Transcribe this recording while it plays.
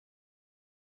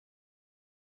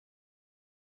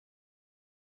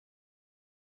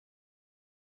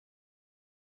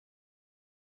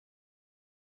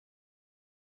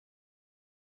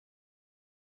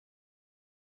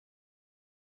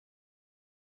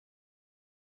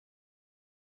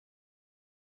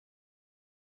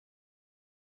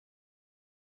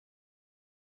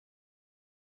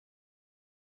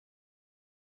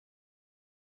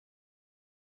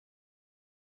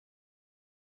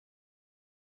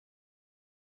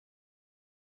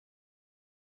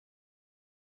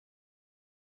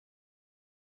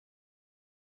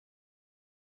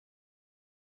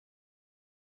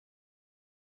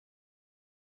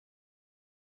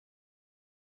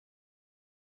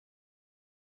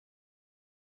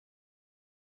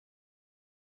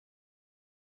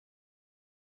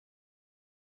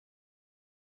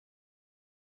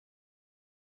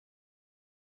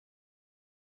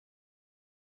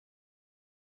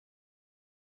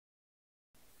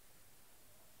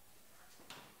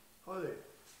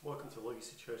welcome to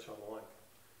Legacy Church Online.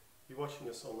 You're watching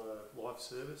us on the live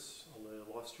service, on the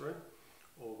live stream,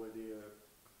 or whether you're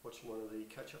watching one of the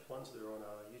catch-up ones that are on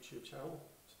our YouTube channel.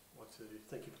 I'd like to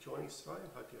thank you for joining us today and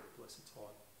hope you have a blessed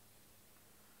time.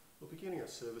 We're beginning our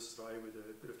service today with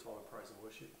a bit of time of praise and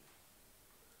worship.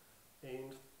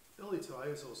 And earlier today,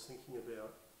 as I was thinking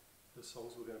about the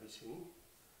songs we're going to be singing,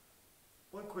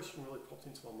 one question really popped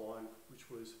into my mind, which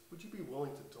was, would you be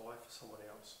willing to die for someone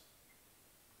else?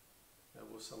 That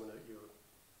was someone that you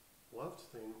loved,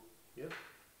 then yeah.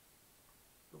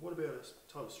 But what about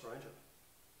a total stranger?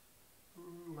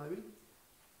 Maybe.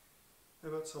 How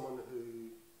about someone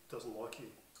who doesn't like you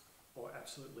or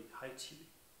absolutely hates you?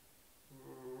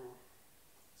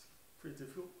 It's pretty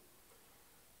difficult.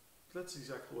 But that's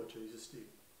exactly what Jesus did.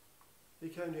 He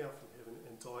came down from heaven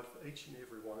and died for each and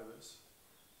every one of us.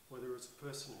 Whether it's a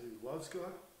person who loves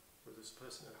God, whether it's a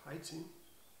person who hates him,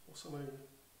 or someone who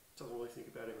doesn't really think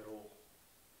about him at all.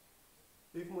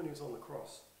 Even when he was on the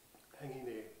cross, hanging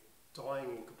there, dying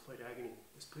in complete agony,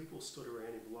 as people stood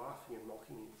around him laughing and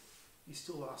mocking him, he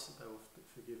still asked that they were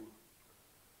forgiven.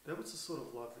 That was the sort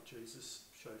of love that Jesus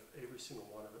showed for every single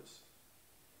one of us.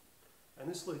 And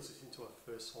this leads us into our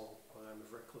first song by the name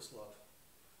of Reckless Love.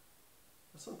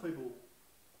 Now, some people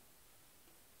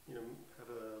have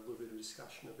a little bit of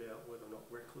discussion about whether or not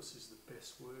reckless is the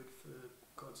best word for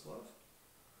God's love.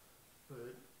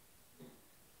 But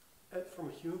from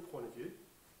a human point of view,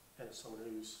 and as someone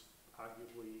who's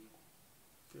arguably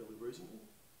fairly reasonable,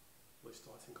 at least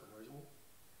I think I'm reasonable,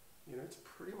 it's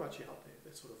pretty much out there,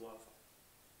 that sort of love.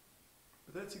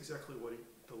 But that's exactly what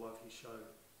the love he showed.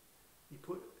 He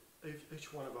put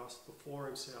each one of us before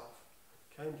himself,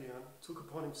 came down, took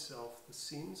upon himself the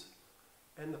sins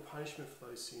and the punishment for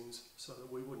those sins so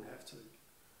that we wouldn't have to.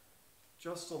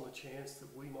 Just on the chance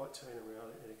that we might turn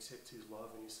around and accept his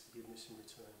love and his forgiveness in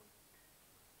return.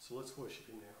 So let's worship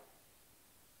him now.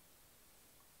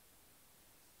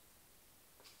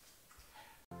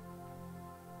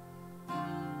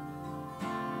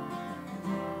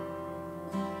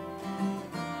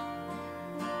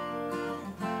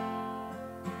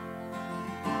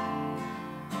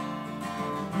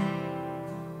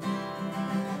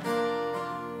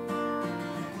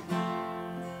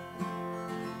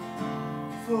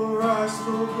 For I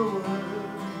spoke a word,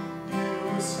 you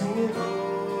were singing over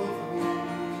me.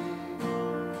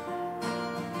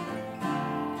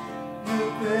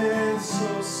 You've been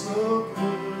so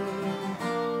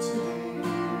good to me.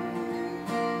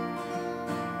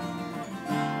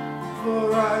 For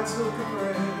I took a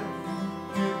breath,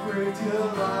 you breathed your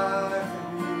life in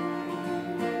me.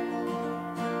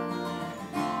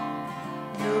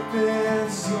 You've been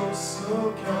so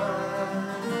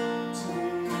kind to me.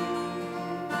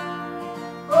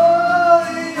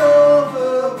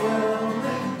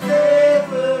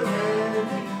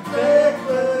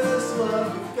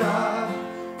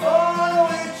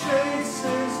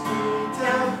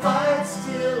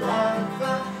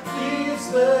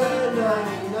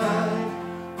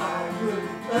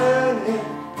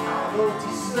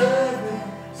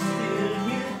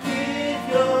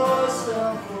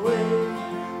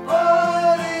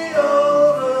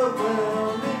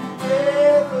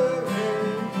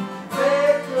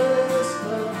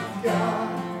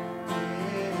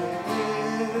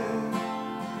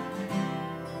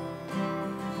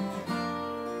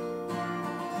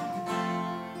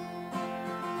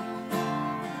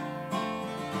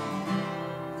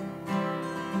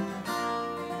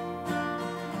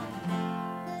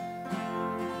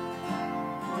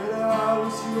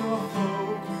 Your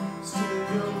hope, still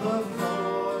your love,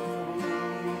 Lord, for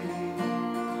me.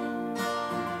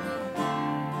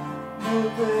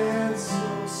 You've been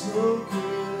so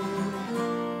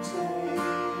good to me.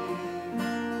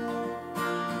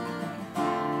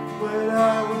 When I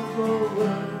was no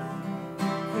worth,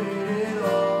 paid it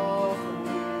all for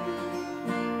me.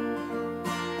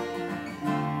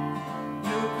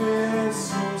 You've been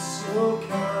so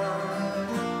kind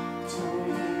to me.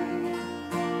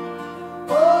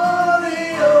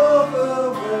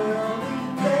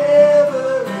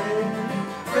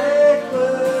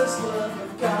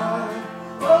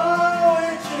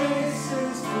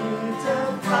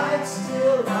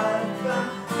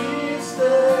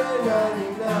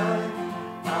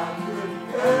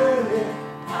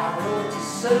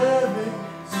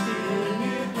 Still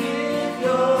you give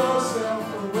yourself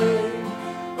away.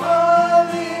 All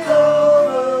the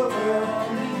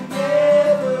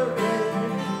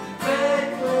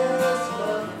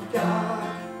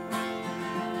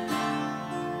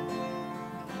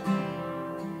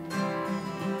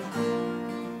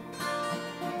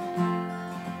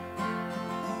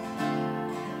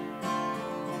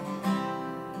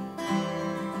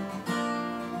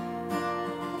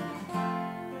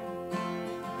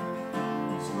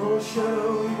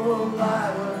shadow you won't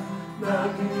light up,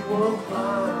 mountain you won't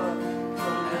climb,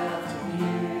 come after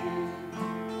me.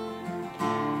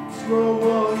 Small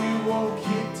wall you won't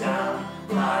kick down,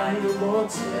 lie you won't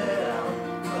tell,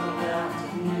 come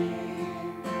after me.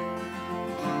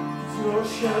 Small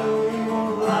shadow you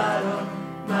won't light up,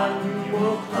 mountain you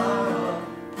won't climb,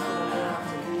 come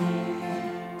after me.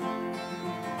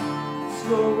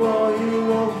 Small wall you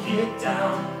won't kick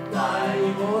down, lie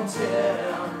you won't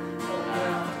tell, come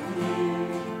after me.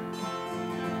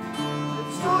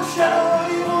 Small shadow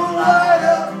you won't light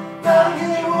up, mountain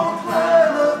you won't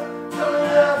climb up, coming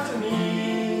after me.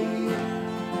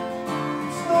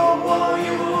 Small wall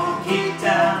you won't kick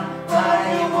down, lie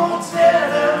you won't tear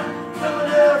down,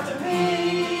 coming after me.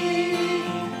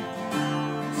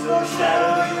 Small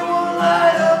shadow you won't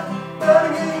light up,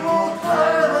 mountain you won't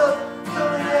climb up,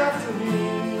 coming after me.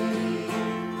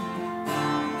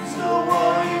 Small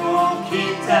wall you won't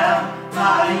kick down,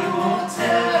 lie you won't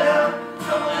tear down,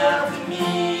 coming after me.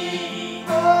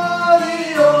 Oh, the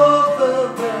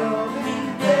overwhelming,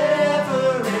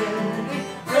 never-ending,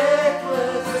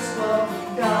 reckless love of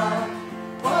God.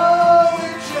 Oh,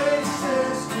 it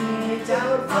chases me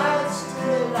down, fights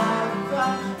till I'm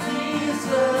found. He's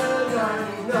the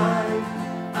 99.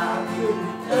 I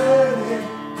couldn't earn it,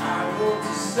 I won't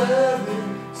deserve it.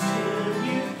 Still,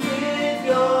 you give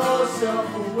yourself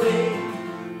away.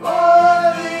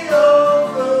 Oh, the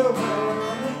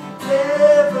overwhelming,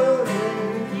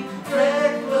 never-ending,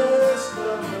 reckless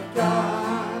love of God.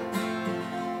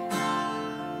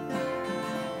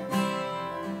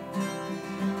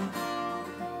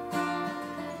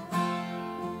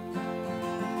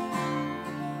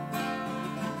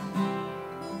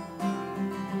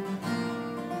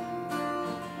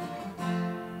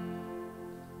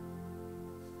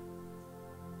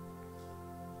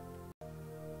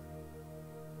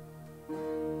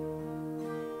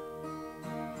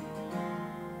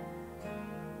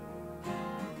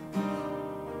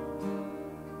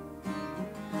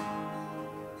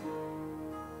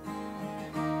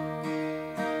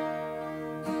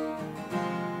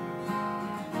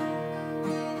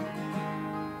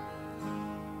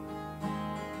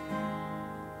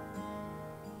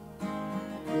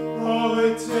 All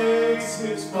it takes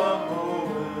is one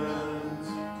moment,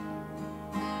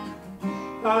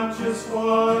 and just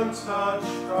one touch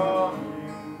from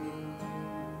you.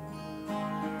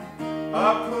 I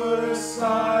put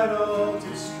aside all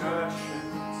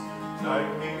distractions. I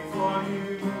came for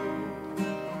you.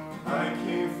 I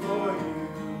came for you.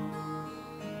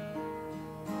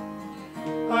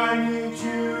 I need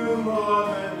you more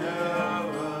than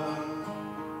ever.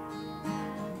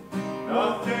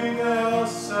 Nothing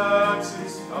else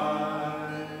satisfies.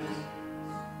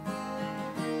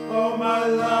 All my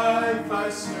life I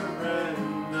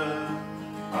surrender.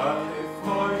 I live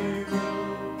for you.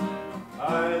 I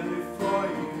live for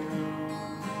you.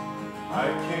 I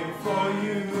came for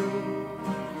you.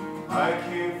 I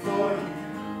came for you.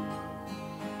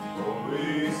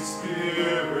 Holy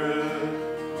Spirit,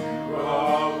 you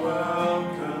are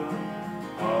welcome.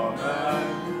 Come and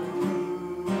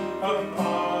move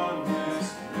upon this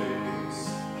place.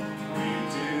 We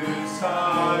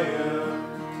desire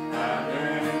an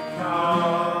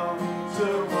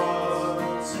encounter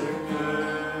once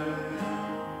again.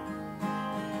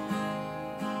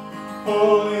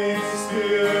 Holy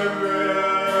Spirit,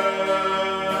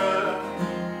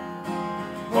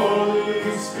 Holy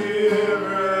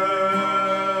Spirit,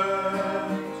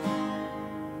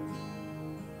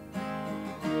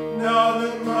 now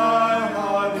that my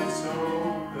heart is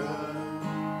open,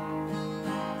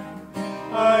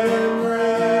 I am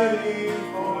ready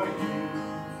for you.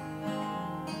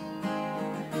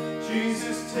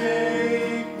 Jesus,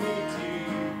 take me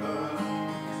deeper.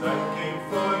 I came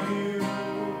for you.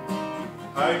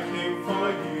 I came for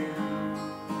you.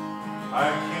 I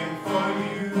came for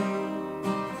you.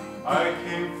 I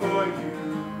came for you.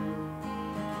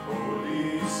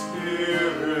 Holy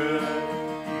Spirit,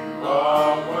 you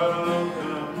are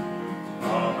welcome.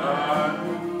 Come and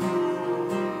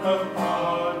move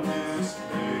upon this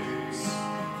place.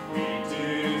 We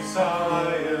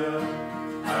desire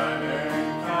an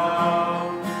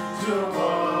encounter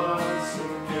once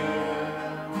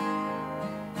again.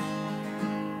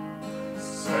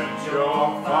 Send your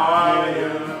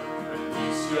fire,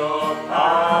 release your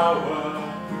power,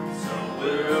 so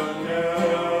we'll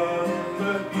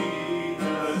never be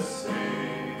the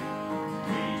same.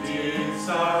 We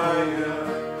desire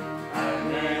an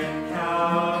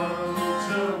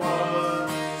encounter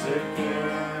once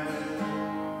again.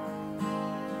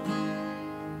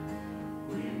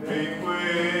 We make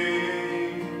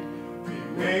way, we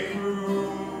make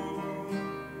room,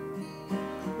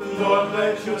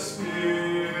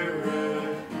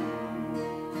 Spirit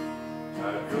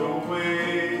have your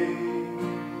way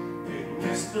in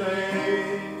this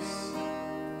place.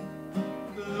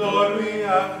 Lord, we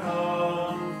have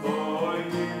come for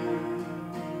you.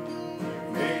 We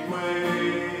make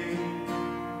way,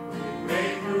 we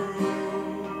make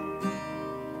room.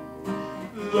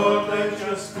 Lord, let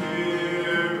your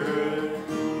Spirit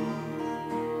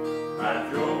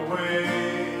have your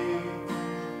way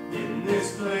in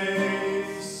this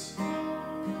place.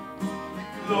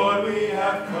 Lord, we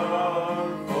have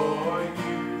come for you.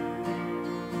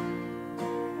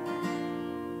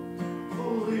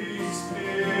 Holy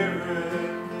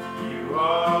Spirit, you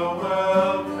are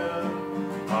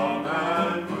welcome. Come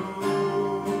and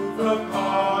move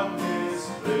upon this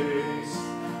place.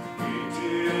 We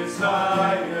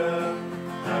desire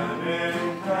an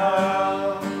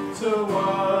encounter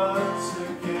once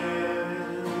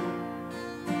again.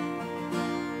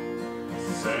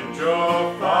 Send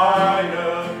your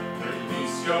fire,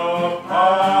 release your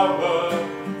power,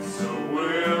 so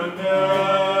we'll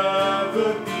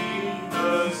never be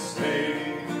the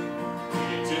same. We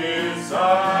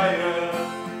desire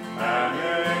an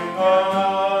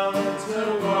encounter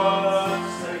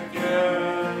once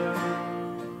again.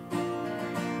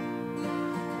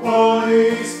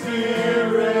 Holy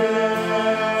Spirit,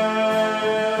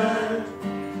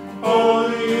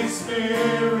 Holy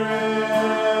Spirit,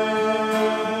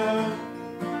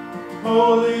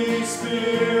 Holy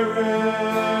Spirit,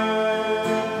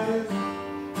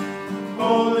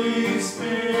 Holy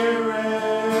Spirit.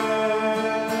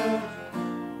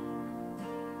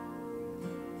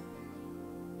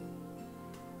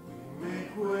 We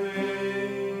make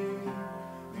way,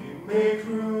 we make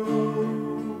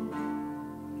room.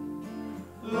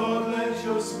 Lord, let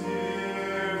your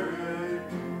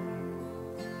Spirit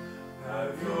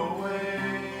have your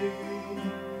way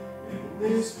in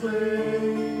this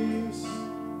place.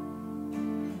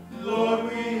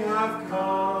 Lord, we have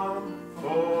come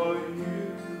for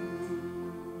you.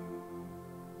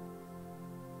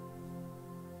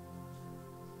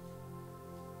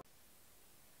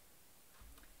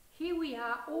 Here we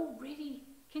are already,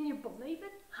 can you believe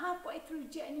it? Halfway through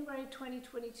January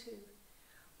 2022.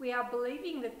 We are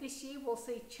believing that this year will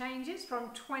see changes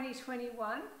from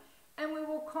 2021 and we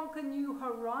will conquer new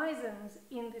horizons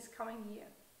in this coming year.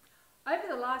 Over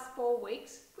the last 4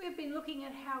 weeks, we have been looking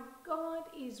at how God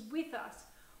is with us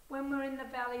when we're in the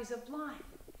valleys of life.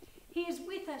 He is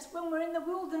with us when we're in the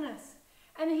wilderness,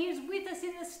 and He is with us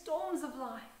in the storms of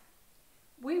life.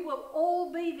 We will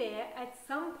all be there at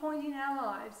some point in our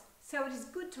lives, so it is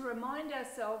good to remind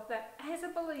ourselves that as a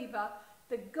believer,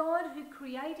 the God who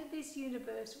created this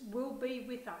universe will be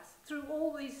with us through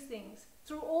all these things,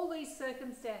 through all these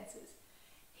circumstances.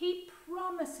 He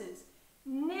promises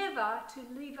never to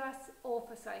leave us or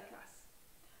forsake us.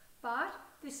 But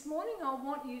this morning I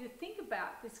want you to think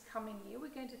about this coming year. We're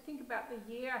going to think about the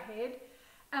year ahead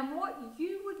and what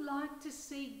you would like to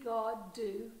see God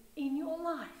do in your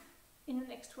life in the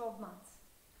next 12 months.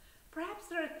 Perhaps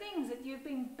there are things that you've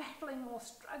been battling or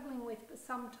struggling with for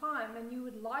some time and you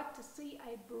would like to see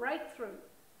a breakthrough.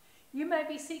 You may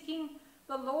be seeking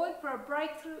the Lord for a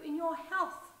breakthrough in your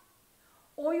health,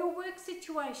 or your work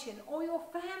situation, or your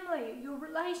family, your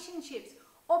relationships,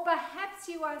 or perhaps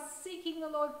you are seeking the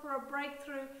Lord for a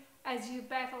breakthrough as you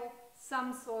battle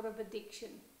some sort of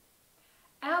addiction.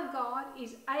 Our God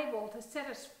is able to set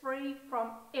us free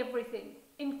from everything,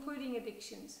 including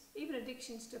addictions, even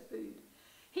addictions to food.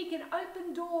 He can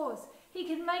open doors. He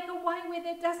can make a way where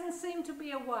there doesn't seem to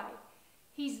be a way.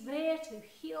 He's there to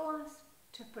heal us,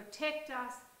 to protect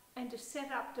us, and to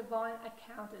set up divine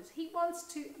encounters. He wants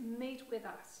to meet with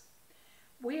us.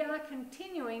 We are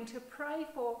continuing to pray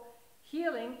for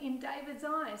healing in David's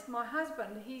eyes. My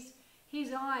husband,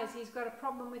 his eyes, he's got a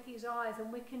problem with his eyes,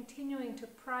 and we're continuing to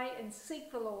pray and seek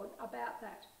the Lord about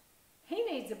that. He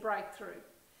needs a breakthrough.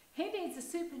 He needs a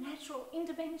supernatural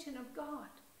intervention of God.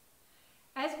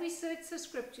 As we search the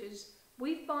scriptures,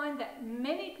 we find that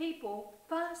many people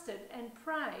fasted and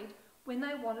prayed when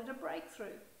they wanted a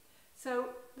breakthrough. So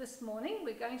this morning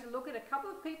we're going to look at a couple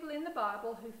of people in the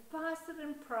Bible who fasted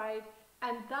and prayed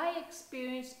and they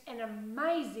experienced an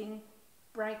amazing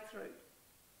breakthrough.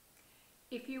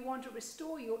 If you want to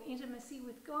restore your intimacy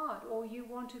with God, or you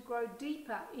want to grow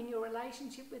deeper in your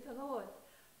relationship with the Lord,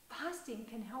 fasting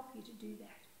can help you to do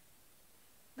that.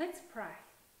 Let's pray.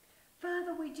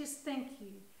 Father, we just thank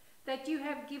you that you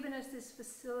have given us this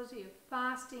facility of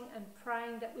fasting and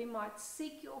praying that we might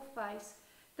seek your face,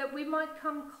 that we might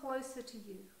come closer to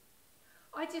you.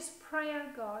 I just pray, oh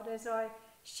God, as I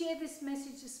share this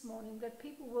message this morning, that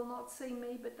people will not see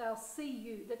me, but they'll see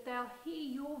you, that they'll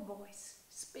hear your voice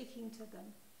speaking to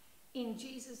them. In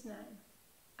Jesus' name,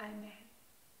 amen.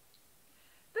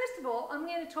 First of all, I'm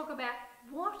going to talk about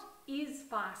what is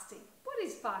fasting. What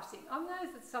is fasting? I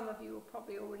know that some of you will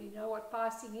probably already know what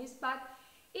fasting is, but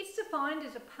it's defined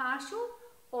as a partial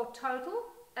or total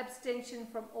abstention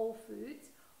from all foods,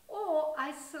 or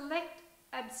a select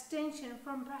abstention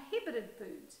from prohibited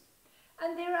foods.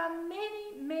 And there are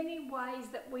many ways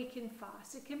that we can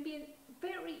fast. It can be a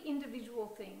very individual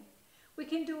thing. We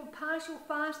can do a partial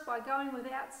fast by going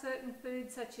without certain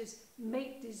foods such as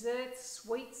meat, desserts,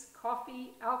 sweets,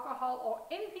 coffee, alcohol,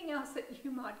 or anything else that you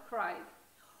might crave.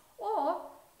 Or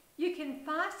you can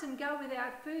fast and go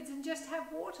without foods and just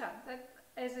have water,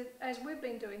 as we've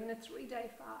been doing in a 3-day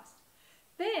fast.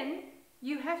 Then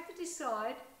you have to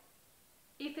decide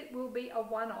if it will be a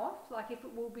one-off, like if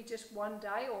it will be just one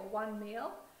day or one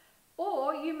meal,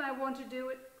 or you may want to do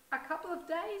it a couple of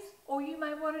days, or you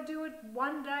may want to do it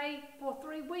one day for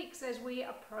 3 weeks as we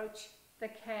approach the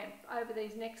camp. Over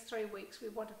these next 3 weeks, we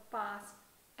want to fast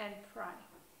and pray.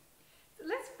 So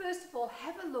let's first of all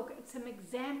have a look at some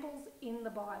examples in the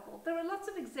Bible. There are lots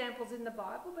of examples in the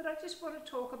Bible, but I just want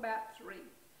to talk about 3.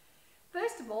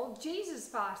 First of all, Jesus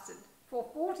fasted for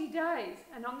 40 days,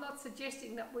 and I'm not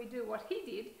suggesting that we do what he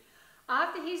did.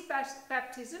 After his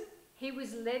baptism, he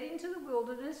was led into the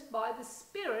wilderness by the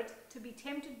Spirit to be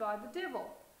tempted by the devil.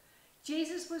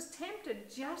 Jesus was tempted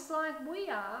just like we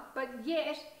are, but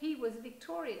yet he was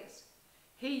victorious.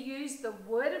 He used the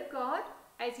Word of God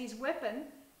as his weapon,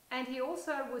 and he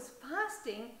also was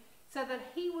fasting so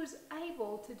that he was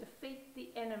able to defeat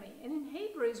the enemy. And in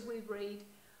Hebrews we read,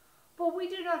 "For we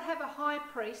do not have a high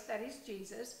priest," that is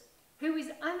Jesus, "who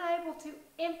is unable to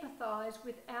empathize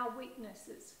with our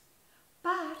weaknesses,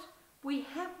 but we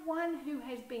have one who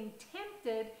has been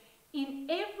tempted in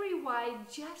every way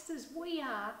just as we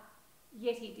are,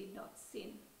 yet he did not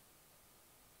sin."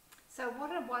 So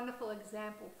what a wonderful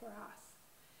example for us.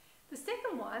 The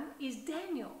second one is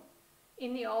Daniel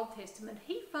in the Old Testament.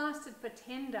 He fasted for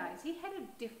 10 days. He had a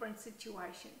different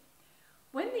situation.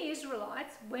 When the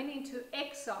Israelites went into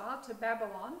exile to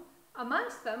Babylon,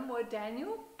 amongst them were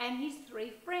Daniel and his 3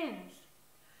 friends.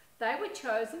 They were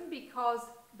chosen because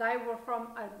they were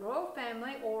from a royal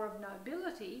family or of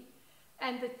nobility,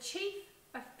 and the chief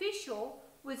official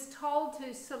was told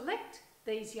to select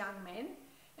these young men.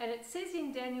 And it says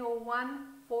in Daniel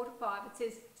 1:4-5, it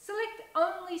says, "Select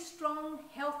only strong,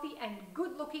 healthy and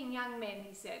good-looking young men,"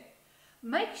 he said.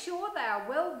 "Make sure they are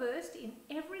well versed in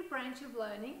every branch of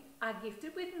learning, are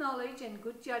gifted with knowledge and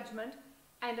good judgment,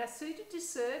 and are suited to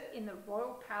serve in the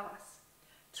royal palace.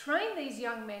 Train these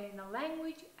young men in the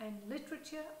language and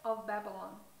literature of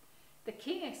Babylon." The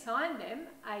king assigned them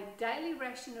a daily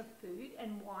ration of food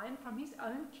and wine from his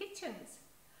own kitchens.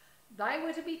 They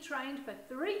were to be trained for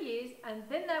 3 years, and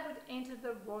then they would enter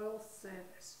the royal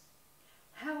service.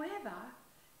 However,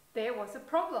 there was a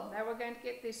problem. They were going to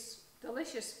get this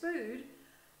delicious food,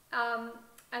 and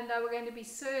they were going to be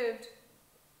served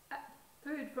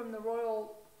food from the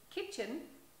royal kitchen,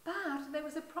 but there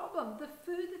was a problem. The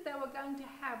food that they were going to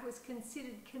have was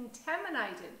considered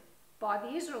contaminated by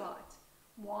the Israelites.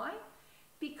 Why?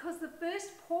 Because the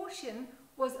first portion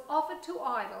was offered to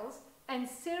idols, and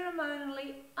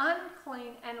ceremonially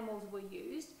unclean animals were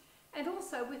used, and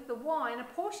also with the wine, a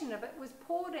portion of it was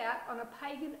poured out on a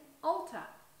pagan altar.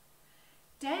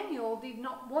 Daniel did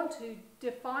not want to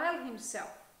defile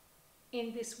himself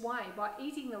in this way by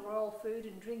eating the royal food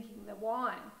and drinking the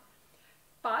wine.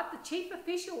 But the chief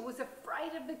official was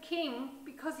afraid of the king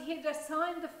because he had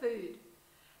assigned the food.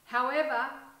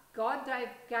 However, God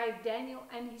gave Daniel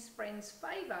and his friends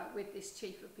favour with this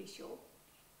chief official,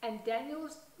 and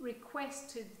Daniel's request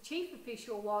to the chief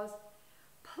official was,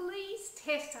 "Please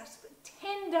test us for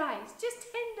 10 days,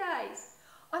 just 10 days,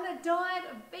 on a diet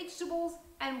of vegetables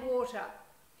and water.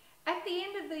 At the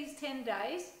end of these 10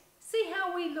 days, see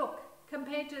how we look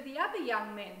compared to the other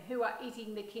young men who are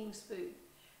eating the king's food.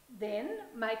 Then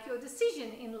make your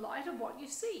decision in light of what you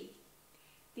see."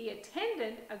 The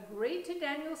attendant agreed to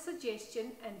Daniel's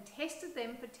suggestion and tested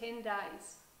them for 10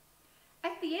 days.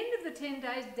 At the end of the 10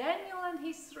 days, Daniel and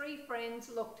his 3 friends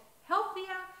looked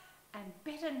healthier and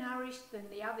better nourished than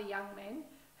the other young men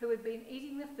who had been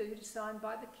eating the food assigned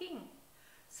by the king.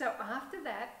 So after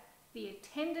that, the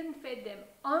attendant fed them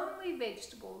only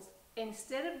vegetables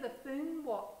instead of the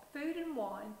food and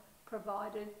wine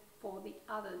provided for the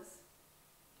others.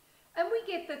 And we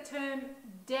get the term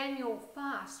Daniel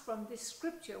fast from this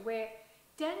scripture, where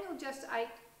Daniel just ate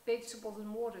vegetables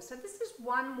and water. So this is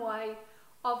one way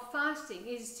of fasting,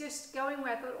 is just going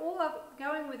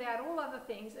without all other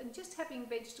things and just having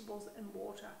vegetables and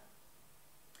water.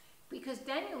 Because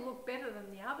Daniel looked better than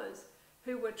the others,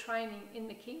 who were training in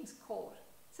the king's court.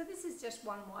 So this is just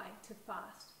one way to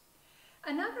fast.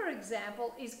 Another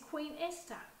example is Queen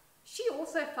Esther. She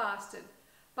also fasted,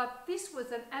 but this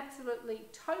was an absolutely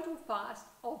total fast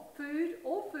of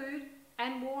all food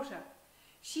and water.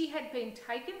 She had been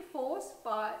taken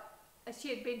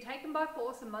by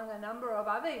force among a number of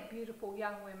other beautiful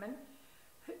young women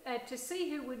to see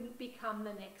who would become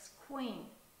the next queen.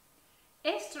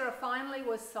 Esther finally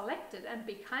was selected and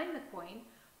became the queen,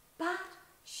 but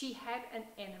she had an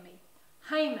enemy,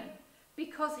 Haman,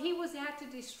 because he was out to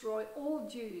destroy all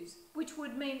Jews, which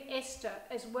would mean Esther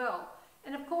as well.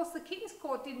 And of course the king's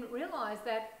court didn't realise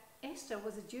that Esther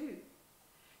was a Jew.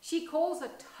 She calls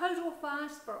a total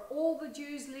fast for all the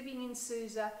Jews living in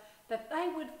Susa, that they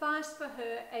would fast for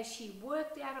her as she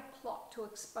worked out a plot to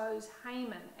expose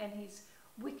Haman and his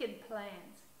wicked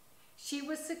plans. She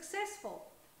was successful,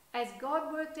 as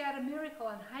God worked out a miracle,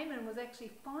 and Haman was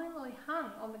actually finally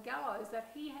hung on the gallows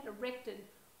that he had erected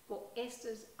for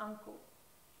Esther's uncle.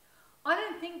 I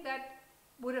don't think that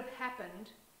would have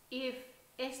happened if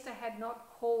Esther had not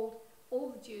called all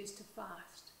the Jews to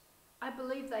fast. I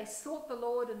believe they sought the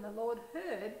Lord, and the Lord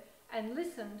heard and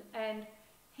listened, and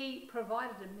he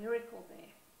provided a miracle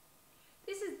there.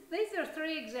 These are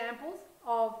 3 examples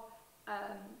of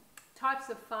types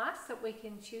of fasts that we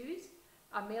can choose.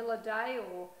 A meal a day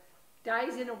or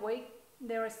days in a week.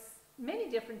 There are many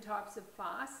different types of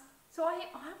fasts. So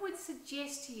I would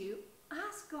suggest to you,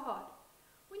 ask God,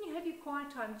 when you have your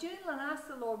quiet time, journal and ask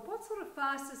the Lord, what sort of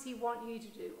fast does he want you to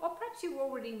do? Or perhaps you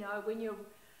already know when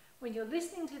you're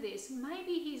listening to this,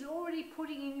 maybe he's already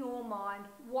putting in your mind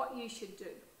what you should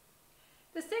do.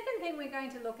 The second thing we're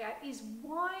going to look at is,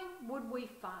 why would we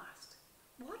fast?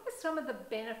 What are some of the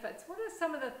benefits? What are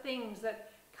some of the things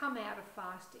that come out of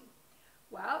fasting?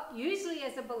 Well, usually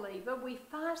as a believer, we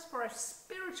fast for a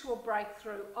spiritual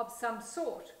breakthrough of some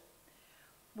sort.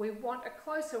 We want a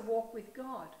closer walk with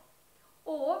God.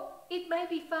 Or it may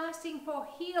be fasting for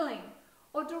healing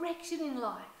or direction in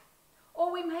life.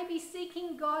 Or we may be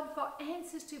seeking God for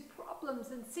answers to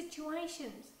problems and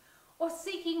situations, or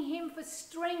seeking him for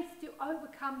strength to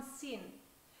overcome sin.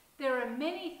 There are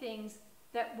many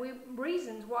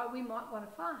reasons why we might want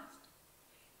to fast.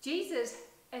 Jesus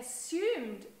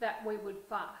assumed that we would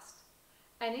fast.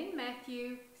 And in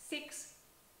Matthew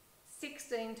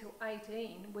 6:16 to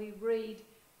 18, we read,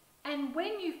 "And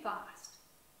when you fast,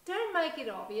 don't make it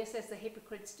obvious as the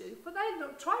hypocrites do, for they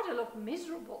try to look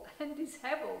miserable and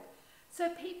dishevelled, so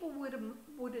people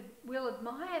will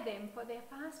admire them for their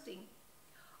fasting.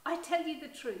 I tell you the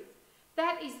truth,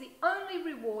 that is the only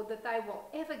reward that they will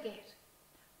ever get.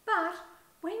 But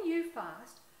when you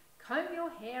fast, comb your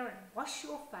hair and wash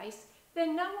your face,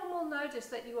 then no one will notice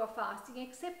that you are fasting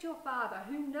except your Father,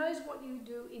 who knows what you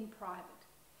do in private.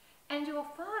 And your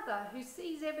Father, who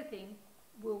sees everything,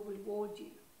 will reward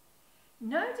you."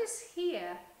 Notice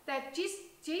here that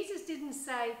Jesus didn't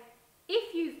say,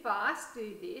 if you fast,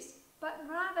 do this, but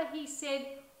rather he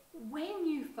said, when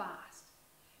you fast.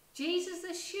 Jesus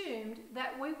assumed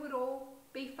that we would all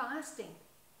be fasting.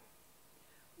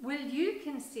 Will you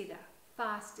consider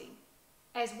fasting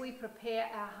as we prepare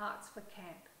our hearts for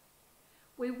camp?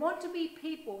 We want to be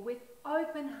people with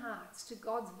open hearts to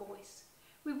God's voice.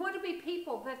 We want to be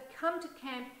people that come to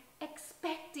camp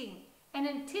expecting and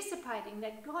anticipating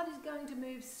that God is going to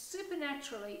move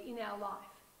supernaturally in our life.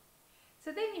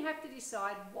 So then you have to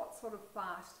decide what sort of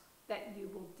fast that you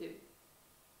will do.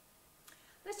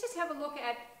 Let's just have a look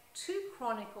at 2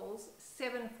 Chronicles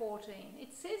 7:14.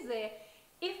 It says there,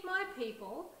 "If my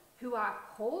people who are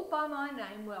called by my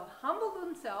name will humble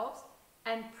themselves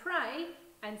and pray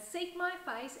and seek my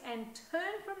face and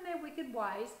turn from their wicked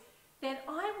ways, then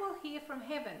I will hear from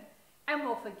heaven and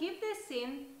will forgive their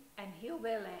sin and heal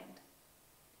their land."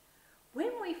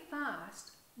 When we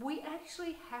fast, we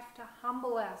actually have to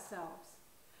humble ourselves.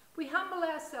 We humble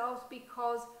ourselves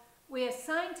because we are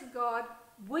saying to God,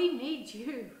 we need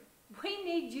you. We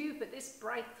need you for this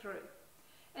breakthrough.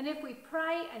 And if we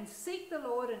pray and seek the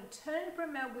Lord and turn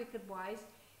from our wicked ways,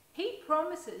 he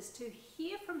promises to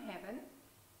hear from heaven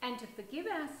and to forgive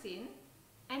our sin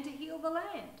and to heal the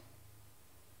land.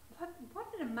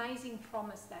 What an amazing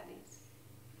promise that is.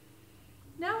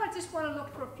 Now I just want to look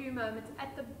for a few moments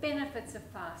at the benefits of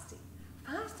fasting.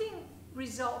 Fasting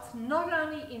results not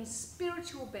only in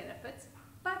spiritual benefits,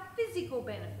 but physical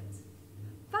benefits.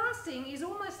 Fasting is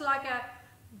almost like a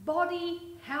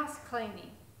body house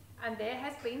cleaning, and there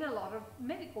has been a lot of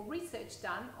medical research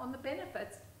done on the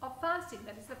benefits of fasting,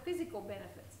 that is the physical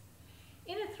benefits.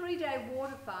 In a 3-day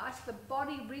water fast, the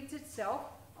body rids itself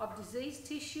of diseased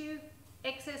tissue,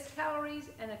 excess calories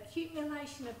and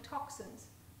accumulation of toxins.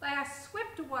 They are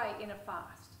swept away in a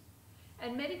fast.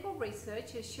 And medical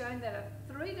research has shown that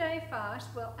a 3-day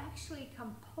fast will actually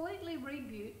completely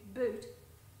reboot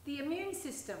the immune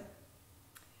system.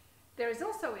 There is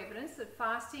also evidence that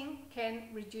fasting can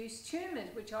reduce tumours,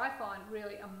 which I find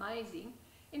really amazing.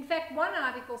 In fact, one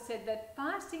article said that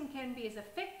fasting can be as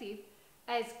effective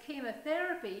as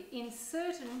chemotherapy in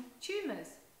certain tumours.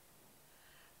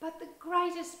 But the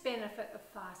greatest benefit of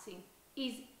fasting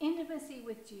is intimacy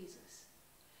with Jesus.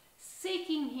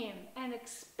 Seeking him and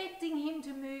expecting him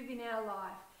to move in our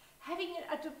life, having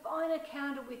a divine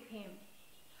encounter with him.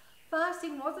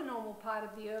 Fasting was a normal part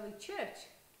of the early church,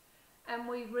 and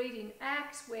we read in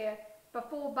Acts where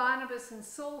before Barnabas and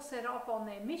Saul set off on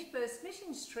their first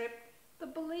mission trip, the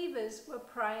believers were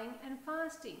praying and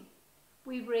fasting.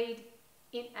 We read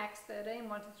in Acts 13,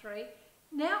 1-3,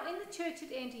 now in the church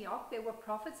at Antioch there were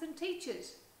prophets and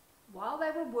teachers. While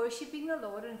they were worshipping the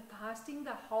Lord and fasting,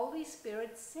 the Holy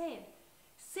Spirit said,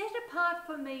 set apart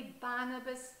for me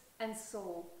Barnabas and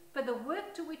Saul for the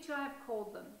work to which I have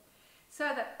called them. So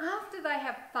that after they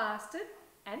have fasted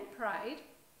and prayed,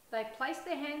 they placed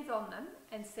their hands on them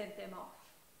and sent them off.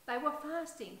 They were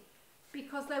fasting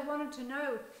because they wanted to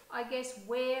know, I guess,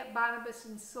 where Barnabas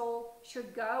and Saul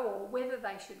should go or whether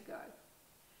they should go.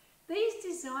 These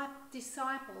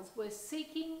disciples were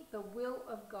seeking the will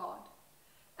of God.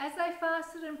 As they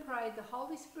fasted and prayed, the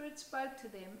Holy Spirit spoke to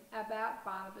them about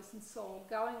Barnabas and Saul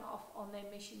going off on their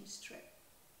missions trip.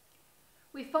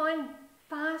 We find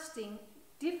fasting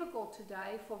difficult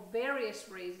today for various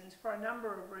reasons, for a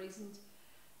number of reasons,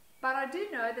 but I do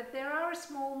know that there are a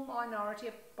small minority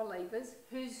of believers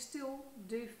who still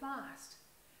do fast,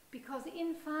 because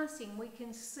in fasting we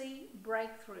can see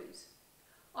breakthroughs.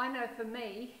 I know for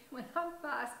me, when I'm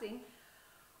fasting,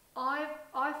 I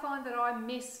find that I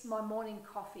miss my morning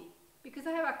coffee because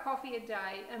I have a coffee a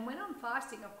day, and when I'm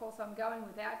fasting, of course, I'm going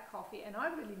without coffee, and I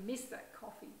really miss that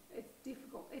coffee. It's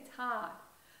difficult, it's hard.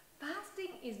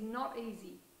 Fasting is not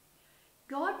easy.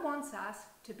 God wants us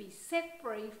to be set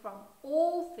free from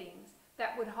all things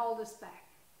that would hold us back.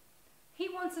 He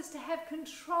wants us to have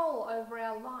control over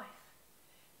our life.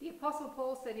 The Apostle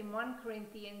Paul said in 1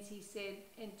 Corinthians, he said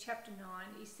in chapter 9,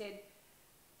 he said,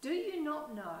 do you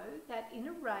not know that in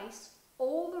a race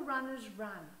all the runners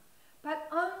run, but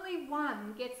only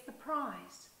one gets the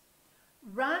prize?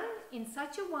 Run in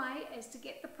such a way as to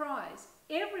get the prize.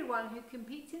 Everyone who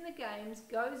competes in the games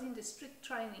goes into strict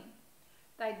training.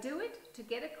 They do it to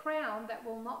get a crown that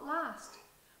will not last,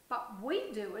 but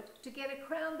we do it to get a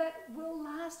crown that will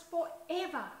last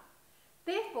forever.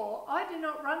 Therefore, I do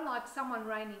not run like someone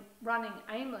running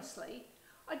aimlessly.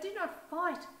 I do not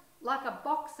fight like a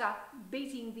boxer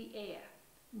beating the air.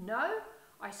 No,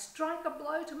 I strike a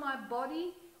blow to my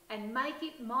body and make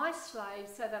it my slave,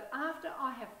 so that after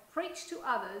I have preached to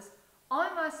others,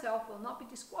 I myself will not be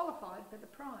disqualified for the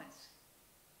prize.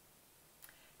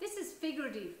 This is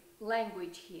figurative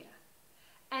language here.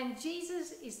 And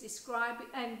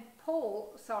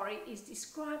Paul is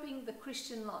describing the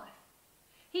Christian life.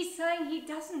 He's saying he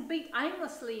doesn't beat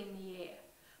aimlessly in the air,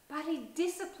 but he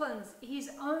disciplines his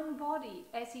own body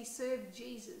as he served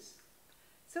Jesus.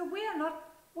 So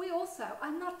we also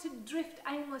are not to drift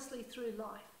aimlessly through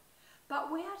life,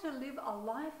 but we are to live a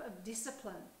life of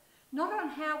discipline, not on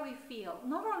how we feel,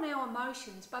 not on our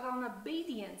emotions, but on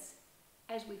obedience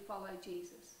as we follow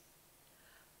Jesus.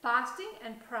 Fasting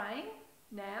and praying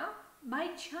now may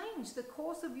change the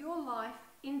course of your life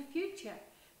in future.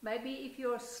 Maybe if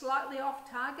you're slightly off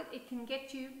target, it can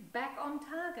get you back on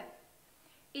target.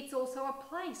 It's also a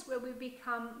place where we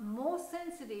become more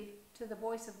sensitive to the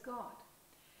voice of God.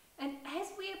 And as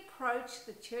we approach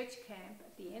the church camp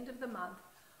at the end of the month,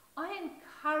 I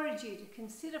encourage you to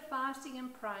consider fasting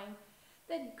and praying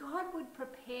that God would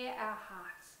prepare our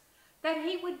hearts, that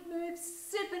he would move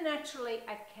supernaturally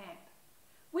at camp.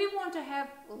 We want to have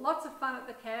lots of fun at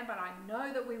the camp, and I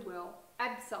know that we will,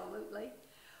 absolutely.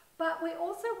 But we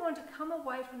also want to come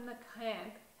away from the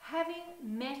camp having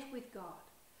met with God.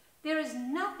 There is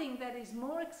nothing that is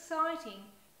more exciting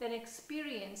than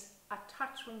experience a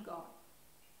touch from God.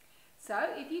 So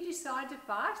if you decide to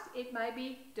fast, it may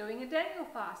be doing a Daniel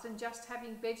fast and just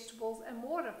having vegetables and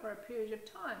water for a period of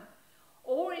time.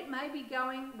 Or it may be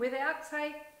going without,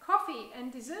 say, coffee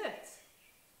and desserts.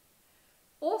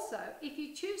 Also, if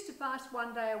you choose to fast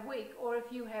one day a week, or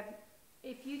if you have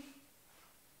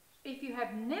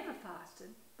never fasted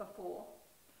before,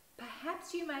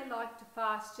 perhaps you may like to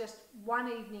fast just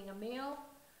one evening a meal,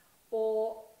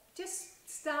 or just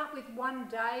start with one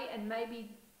day and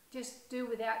maybe just do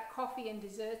without coffee and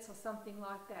desserts or something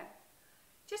like that.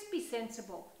 Just be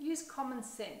sensible. Use common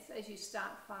sense as you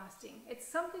start fasting. It's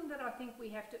something that I think we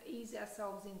have to ease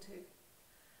ourselves into.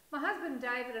 My husband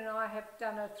David and I have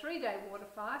done a 3-day water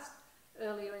fast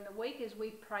earlier in the week as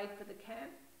we prayed for the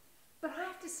camp. But I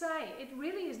have to say, it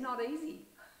really is not easy.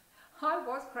 I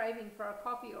was craving for a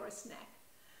coffee or a snack.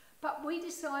 But we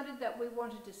decided that we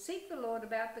wanted to seek the Lord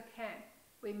about the camp.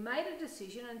 We made a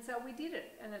decision, and so we did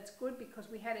it. And it's good because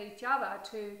we had each other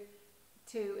to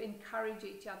encourage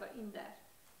each other in that.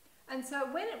 And so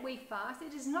when we fast,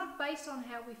 it is not based on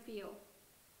how we feel.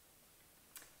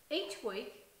 Each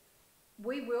week,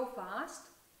 we will fast,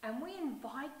 and we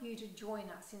invite you to join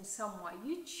us in some way.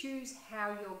 You choose how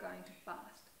you're going to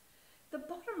fast. The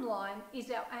bottom line is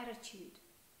our attitude.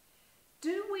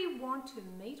 Do we want to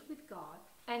meet with God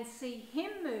and see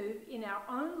Him move in our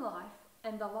own life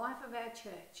and the life of our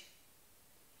church?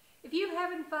 If you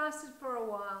haven't fasted for a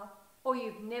while, or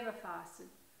you've never fasted,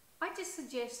 I just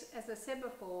suggest, as I said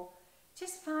before,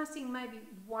 just fasting maybe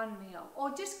one meal,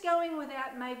 or just going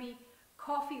without maybe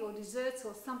coffee or desserts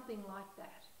or something like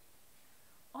that.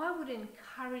 I would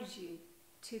encourage you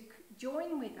to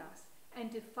join with us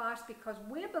and to fast, because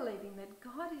we're believing that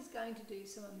God is going to do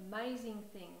some amazing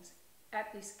things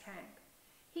at this camp.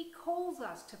 He calls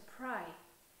us to pray.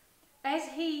 As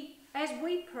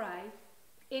we pray,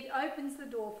 it opens the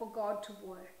door for God to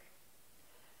work.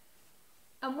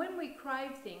 And when we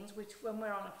crave things, when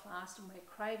we're on a fast and we're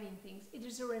craving things, it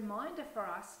is a reminder for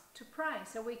us to pray.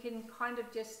 So we can kind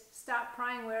of just start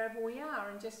praying wherever we are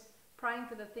and just praying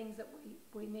for the things that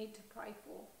we need to pray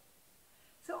for.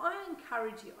 So I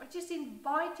encourage you, I just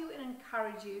invite you and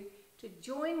encourage you to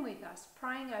join with us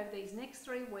praying over these next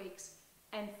 3 weeks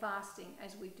and fasting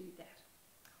as we do that.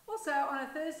 Also, on a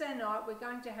Thursday night, we're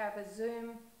going to have a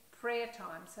Zoom prayer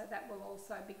time, so that will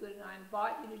also be good, and I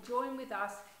invite you to join with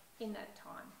us in that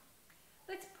time.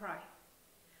 Let's pray.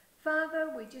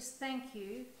 Father, we just thank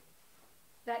you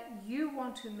that you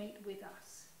want to meet with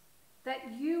us,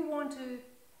 that you want to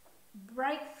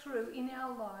break through in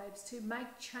our lives to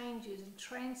make changes and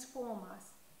transform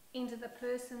us into the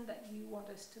person that you want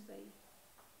us to be.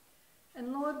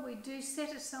 And Lord, we do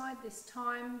set aside this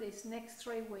time, this next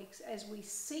 3 weeks, as we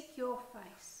seek your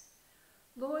face.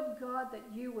 Lord God, that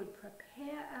you would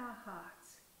prepare our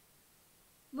hearts.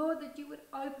 Lord, that you would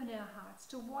open our hearts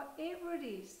to whatever it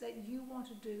is that you want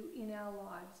to do in our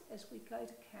lives as we go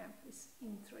to camp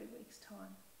in 3 weeks'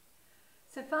 time.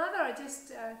 So Father, I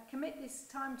just commit this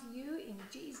time to you in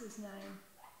Jesus' name.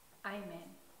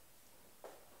 Amen.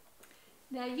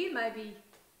 Now you may be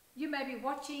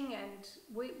watching, and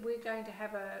we're going to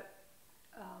have a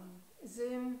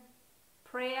Zoom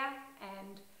prayer,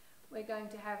 and we're going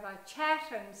to have a chat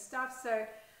and stuff. So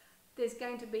there's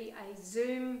going to be a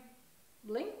Zoom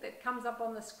link that comes up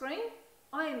on the screen.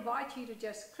 I invite you to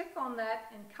just click on that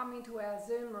and come into our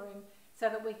Zoom room so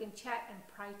that we can chat and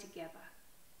pray together.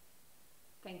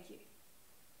 Thank you.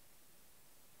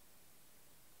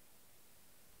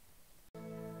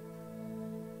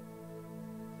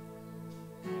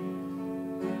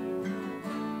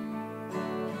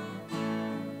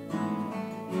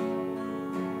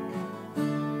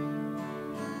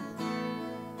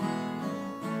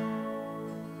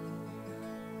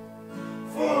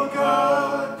 For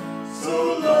God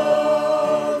so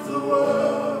loved the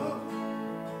world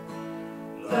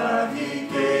that He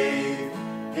gave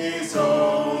His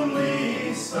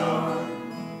only Son.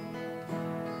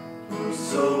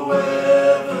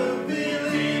 Whosoever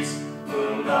believes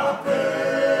will not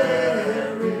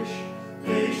perish,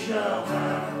 they shall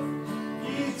have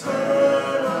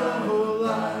eternal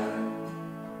life.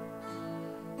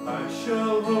 I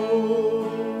shall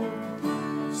hold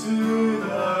to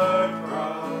the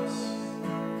cross,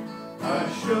 I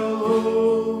shall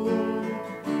hold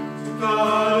to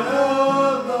God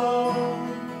alone,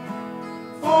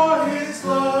 for His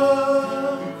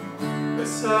love has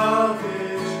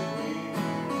salvaged me,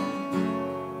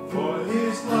 for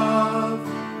His love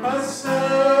has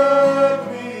set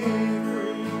me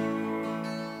free.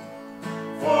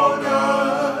 For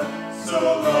God so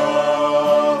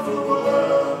loved the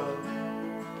world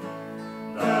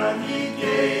that He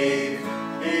gave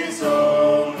His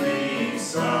only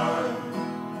Son.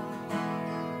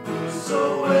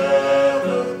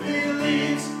 Whosoever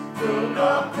believes will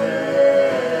not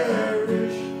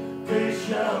perish, they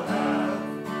shall have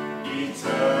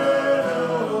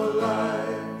eternal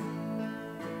life.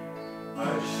 I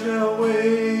shall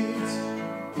wait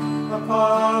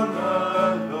upon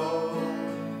the Lord,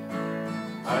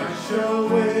 I shall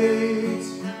wait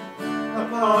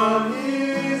upon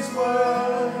His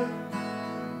word.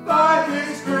 By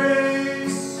His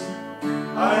grace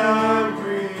I am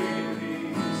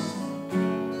released,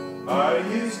 by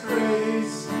His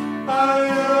grace I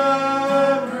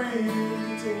am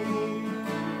redeemed.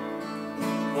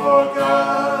 For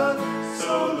God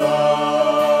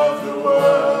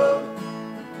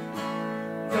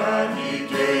and he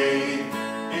gave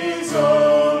his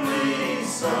only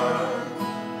Son.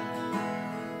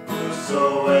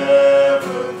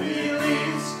 Whosoever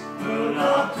believes will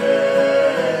not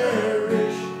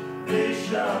perish, they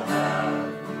shall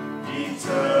have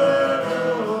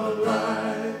eternal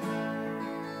life.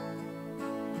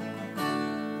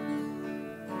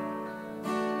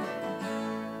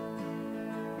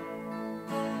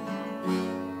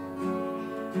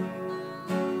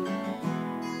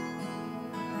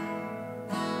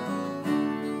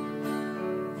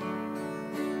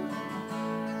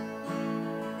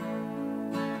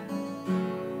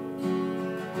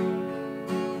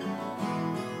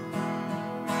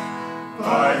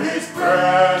 By his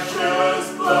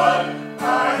precious blood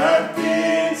I have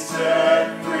been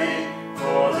set free,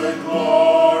 for the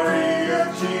glory of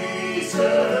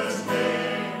Jesus'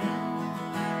 name.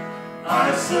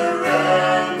 I surrender.